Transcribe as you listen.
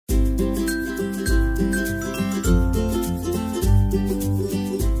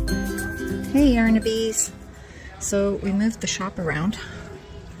Hey Yarnabees! So we moved the shop around.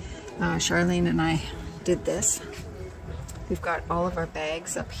 Charlene and I did this. We've got all of our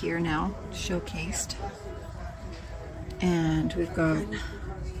bags up here now, showcased. And we've got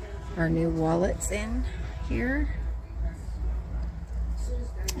our new wallets in here.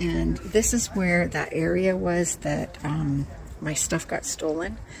 And this is where that area was that my stuff got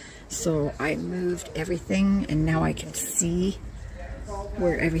stolen. So I moved everything and now I can see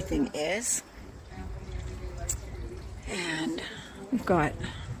where everything is. And we've got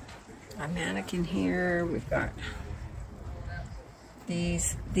a mannequin here. We've got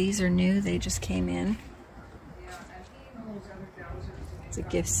these are new, they just came in. It's a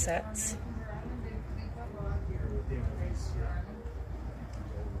gift sets.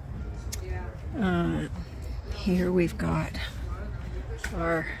 Here we've got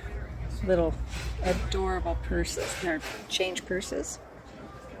our little adorable purses, our change purses.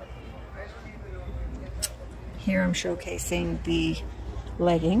 Here I'm showcasing the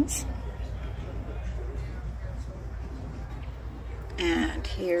leggings. And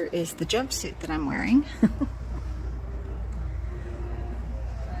here is the jumpsuit that I'm wearing.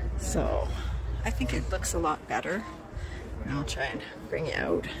 So I think it looks a lot better. I'll try and bring it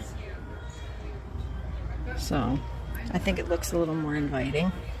out. So I think it looks a little more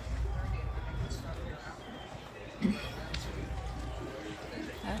inviting. I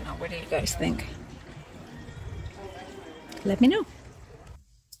don't know, what do you guys think? Let me know.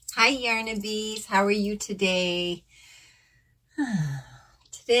 Hi Yarnabees, how are you today?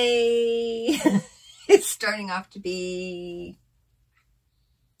 Today it's starting off to be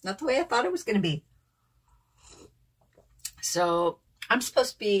not the way I thought it was going to be. So I'm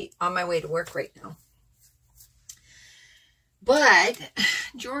supposed to be on my way to work right now. But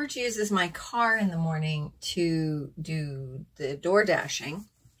George uses my car in the morning to do the door dashing.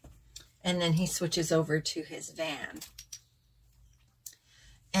 And then he switches over to his van.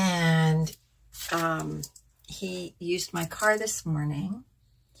 And he used my car this morning.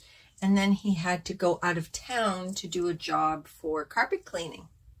 And then he had to go out of town to do a job for carpet cleaning.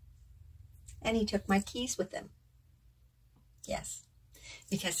 And he took my keys with him. Yes,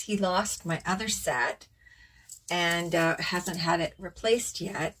 because he lost my other set and hasn't had it replaced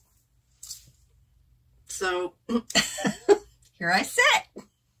yet. So here I sit.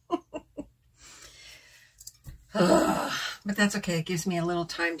 But that's okay. It gives me a little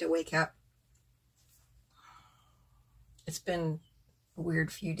time to wake up. It's been a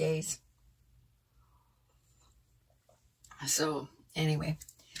weird few days. So anyway,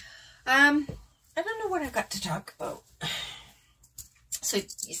 I don't know what I've got to talk about. So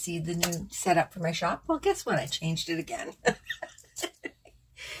you see the new setup for my shop? Well, guess what? I changed it again.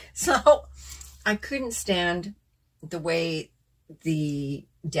 So I couldn't stand the way the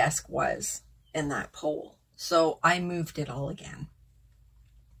desk was in that pole. So I moved it all again.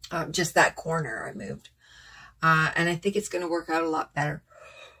 Just that corner I moved. And I think it's going to work out a lot better.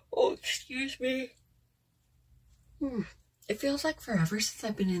 Oh, excuse me. It feels like forever since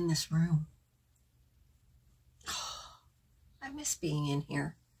I've been in this room. I miss being in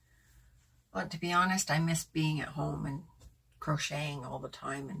here. Well, to be honest, I miss being at home and crocheting all the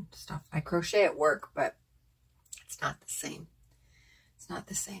time and stuff. I crochet at work, but it's not the same. It's not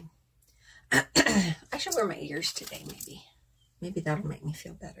the same. I should wear my ears today, maybe. Maybe that'll make me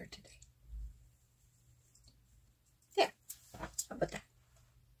feel better today. Yeah. How about that?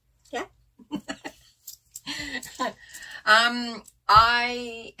 Yeah.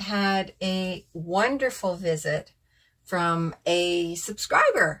 I had a wonderful visit from a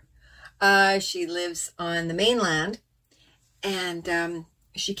subscriber. She lives on the mainland, and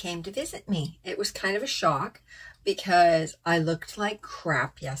she came to visit me. It was kind of a shock because I looked like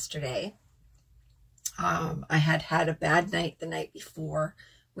crap yesterday. I had had a bad night the night before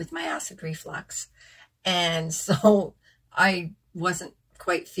with my acid reflux, and so I wasn't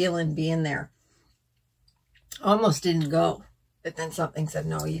quite feeling being there. Almost didn't go, but then something said,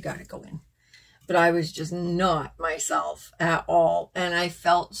 no, you got to go in. But I was just not myself at all. And I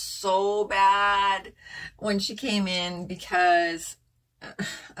felt so bad when she came in because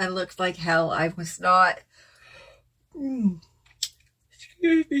I looked like hell. I was not,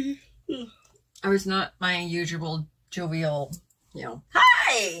 excuse me. I was not my usual jovial, you know,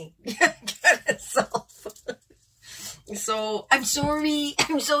 hi, kind of self. So I'm sorry.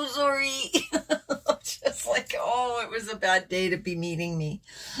 I'm so sorry. Just like, oh, it was a bad day to be meeting me.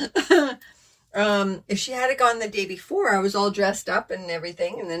 If she had gone the day before, I was all dressed up and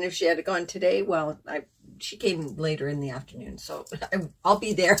everything. And then if she had gone today, well, I she came later in the afternoon, so I'll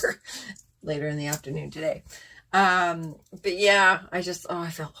be there later in the afternoon today. But yeah, I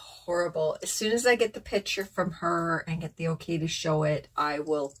felt horrible. As soon as I get the picture from her and get the okay to show it, I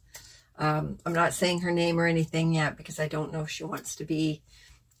will, I'm not saying her name or anything yet because I don't know if she wants to be,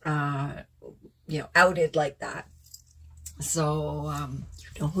 you know, outed like that. So,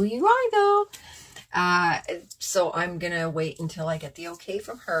 you know who you are though. So I'm going to wait until I get the okay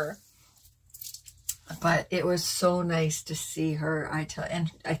from her. But it was so nice to see her.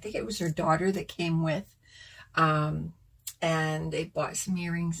 And I think it was her daughter that came with, and they bought some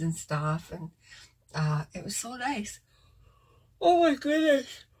earrings and stuff, and, it was so nice. Oh my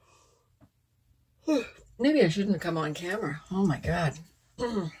goodness. Maybe I shouldn't have come on camera. Oh my God.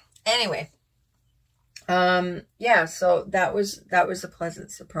 Anyway. Yeah, so that was a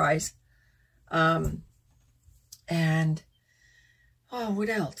pleasant surprise. And, oh, what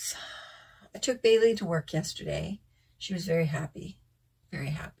else? I took Bailey to work yesterday. She was very happy,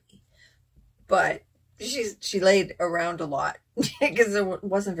 but she laid around a lot because there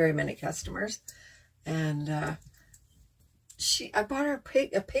wasn't very many customers. And, I bought her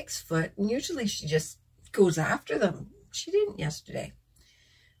a pig's foot, and usually she just goes after them. She didn't yesterday.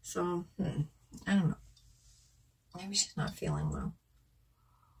 So, I don't know. Maybe she's not feeling well.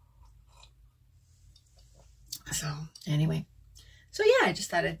 So, anyway. So, yeah, I just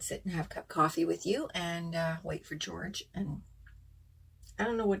thought I'd sit and have a cup of coffee with you and wait for George. And I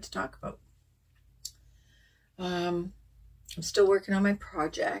don't know what to talk about. I'm still working on my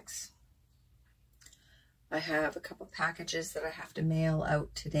projects. I have a couple packages that I have to mail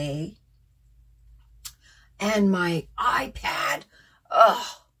out today. And my iPad,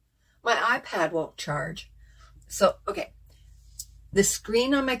 my iPad won't charge. So, okay, the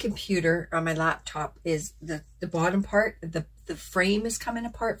screen on my computer, on my laptop, is the bottom part, the frame is coming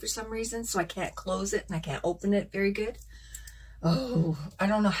apart for some reason, so I can't close it and I can't open it very good. Oh, I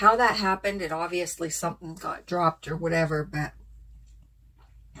don't know how that happened. It obviously something got dropped or whatever, but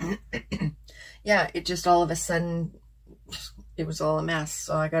yeah, it just all of a sudden, it was all a mess.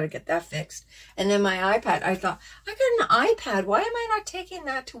 So I got to get that fixed. And then my iPad, I thought, I got an iPad. Why am I not taking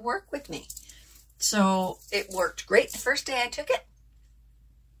that to work with me? So it worked great the first day I took it.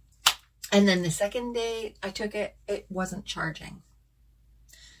 And then the second day I took it, it wasn't charging.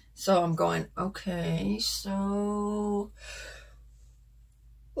 So I'm going, okay, so,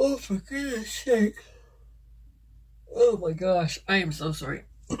 oh, for goodness sake. Oh my gosh, I am so sorry.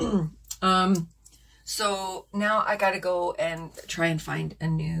 So now I got to go and try and find a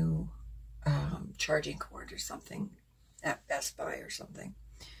new charging cord or something at Best Buy or something.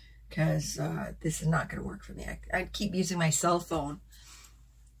 Because this is not going to work for me. I keep using my cell phone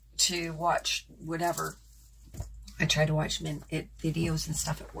to watch whatever. I try to watch videos and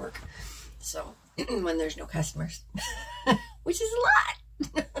stuff at work. So when there's no customers, which is a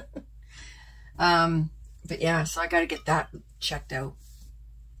lot. But yeah, so I got to get that checked out.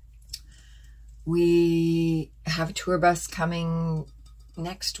 We have a tour bus coming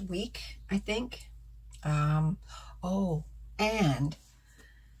next week, I think. Oh, and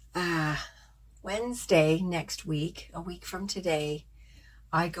Wednesday next week, a week from today,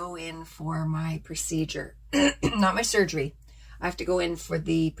 I go in for my procedure, not my surgery. I have to go in for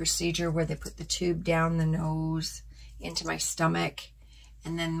the procedure where they put the tube down the nose into my stomach.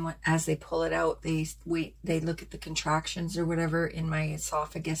 And then as they pull it out, they look at the contractions or whatever in my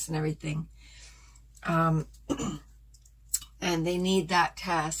esophagus and everything. And they need that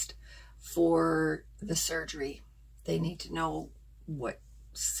test for the surgery. They need to know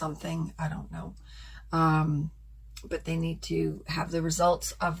something, I don't know. But they need to have the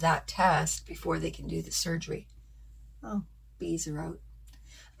results of that test before they can do the surgery. Oh, bees are out.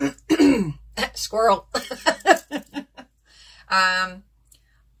 Squirrel. I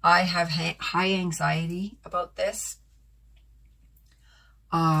have high anxiety about this.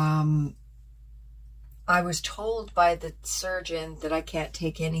 I was told by the surgeon that I can't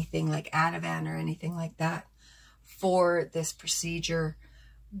take anything like Ativan or anything like that for this procedure.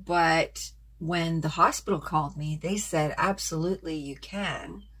 But when the hospital called me, they said, absolutely, you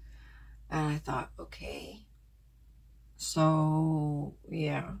can. And I thought, okay. So,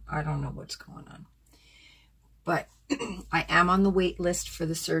 yeah, I don't know what's going on. But I am on the wait list for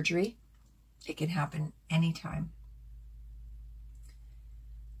the surgery. It can happen anytime.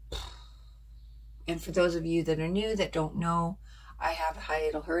 And for those of you that are new that don't know, I have a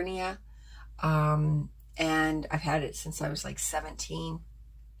hiatal hernia. And I've had it since I was like 17.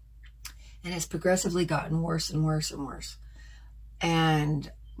 And it's progressively gotten worse and worse and worse.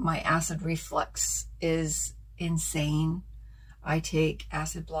 And my acid reflux is insane. I take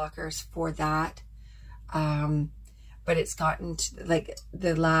acid blockers for that. But it's gotten to, like,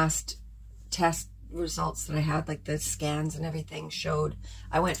 the last test results that I had, like the scans and everything showed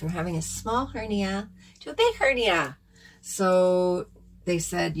I went from having a small hernia to a big hernia. So they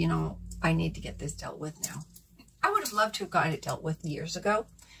said, you know, I need to get this dealt with now. I would have loved to have gotten it dealt with years ago,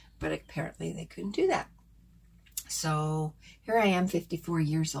 but apparently they couldn't do that. So here I am, 54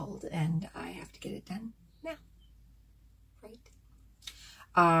 years old, and I have to get it done now. Right?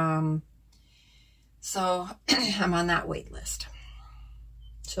 So I'm on that wait list.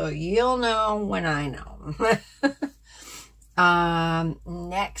 So you'll know when I know.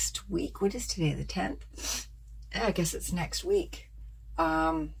 Next week, what is today, the 10th? I guess it's next week.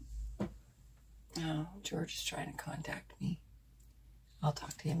 Oh, George is trying to contact me. I'll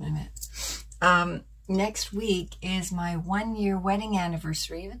talk to him in a minute. Next week is my 1-year wedding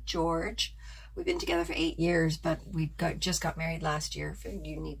anniversary with George. We've been together for 8 years, but we just got married last year for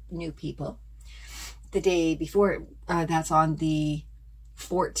new people. The day before, that's on the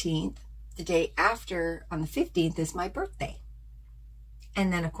 14th. The day after, on the 15th, is my birthday.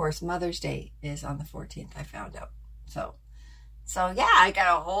 And then, of course, Mother's Day is on the 14th, I found out. So yeah, I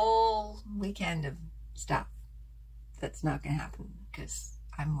got a whole weekend of stuff that's not going to happen because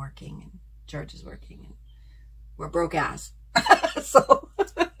I'm working and George is working and we're broke ass.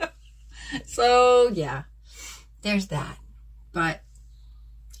 So yeah, there's that. But,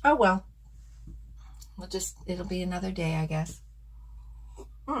 oh well. It'll be another day, I guess.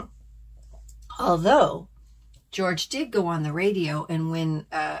 Although, George did go on the radio and win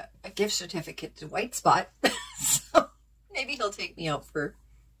a gift certificate to White Spot. So maybe he'll take me out for,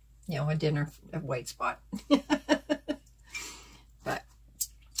 you know, a dinner at White Spot. But,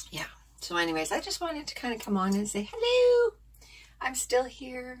 yeah. So anyways, I just wanted to kind of come on and say, hello, I'm still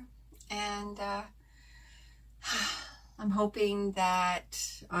here. And I'm hoping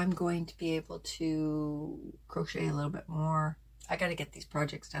that I'm going to be able to crochet a little bit more. I got to get these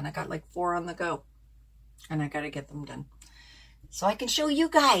projects done. I got like 4 on the go. And I got to get them done so I can show you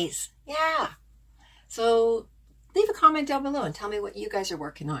guys. Yeah. So leave a comment down below and tell me what you guys are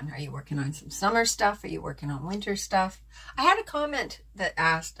working on. Are you working on some summer stuff? Are you working on winter stuff? I had a comment that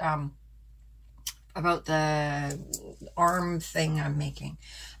asked about the arm thing I'm making.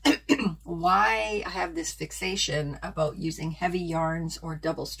 Why I have this fixation about using heavy yarns or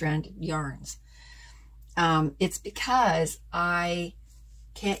double-stranded yarns. It's because I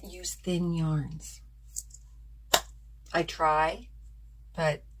can't use thin yarns. I try,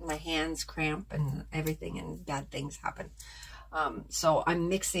 but my hands cramp and everything, and bad things happen. So I'm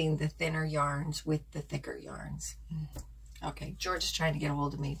mixing the thinner yarns with the thicker yarns. Okay, George is trying to get a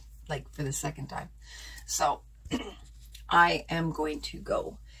hold of me, like, for the second time. So I am going to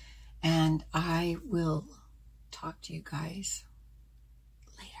go, and I will talk to you guys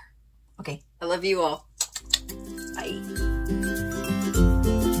later. Okay, I love you all. Bye.